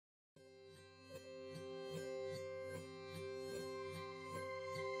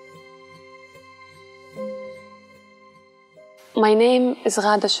My name is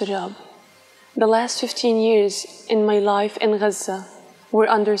Ghada. The last 15 years in my life in Gaza were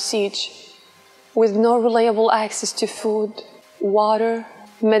under siege, with no reliable access to food, water,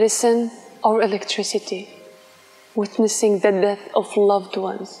 medicine, or electricity, witnessing the death of loved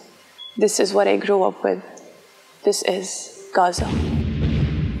ones. This is what I grew up with. This is Gaza.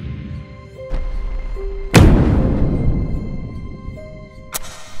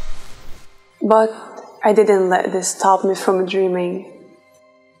 But I didn't let this stop me from dreaming.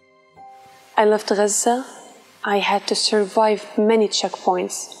 I left Gaza. I had to survive many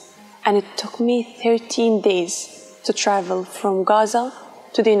checkpoints, and it took me 13 days to travel from Gaza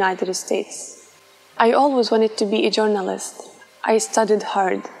to the United States. I always wanted to be a journalist. I studied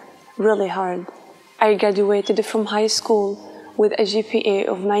hard, really hard. I graduated from high school with a GPA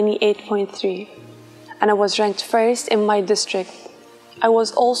of 98.3, and I was ranked first in my district. I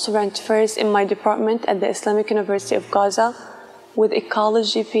was also ranked first in my department at the Islamic University of Gaza with a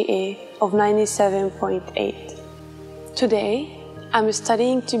college GPA of 97.8. Today, I'm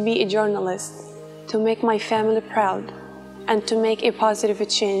studying to be a journalist, to make my family proud, and to make a positive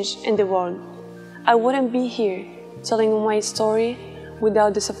change in the world. I wouldn't be here telling my story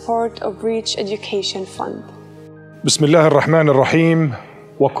without the support of REDSH Education Fund. بسم الله الرحمن الرحيم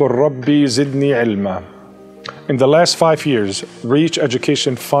وقل ربي زدني علما. In the last 5 years, REDSH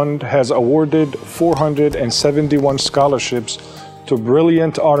Education Fund has awarded 471 scholarships to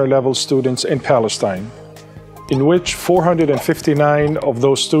brilliant honor-level students in Palestine, in which 459 of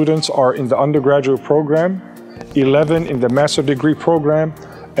those students are in the undergraduate program, 11 in the master's degree program,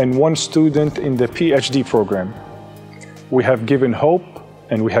 and 1 student in the PhD program. We have given hope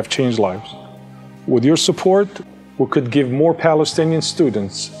and we have changed lives. With your support, we could give more Palestinian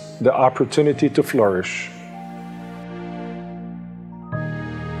students the opportunity to flourish.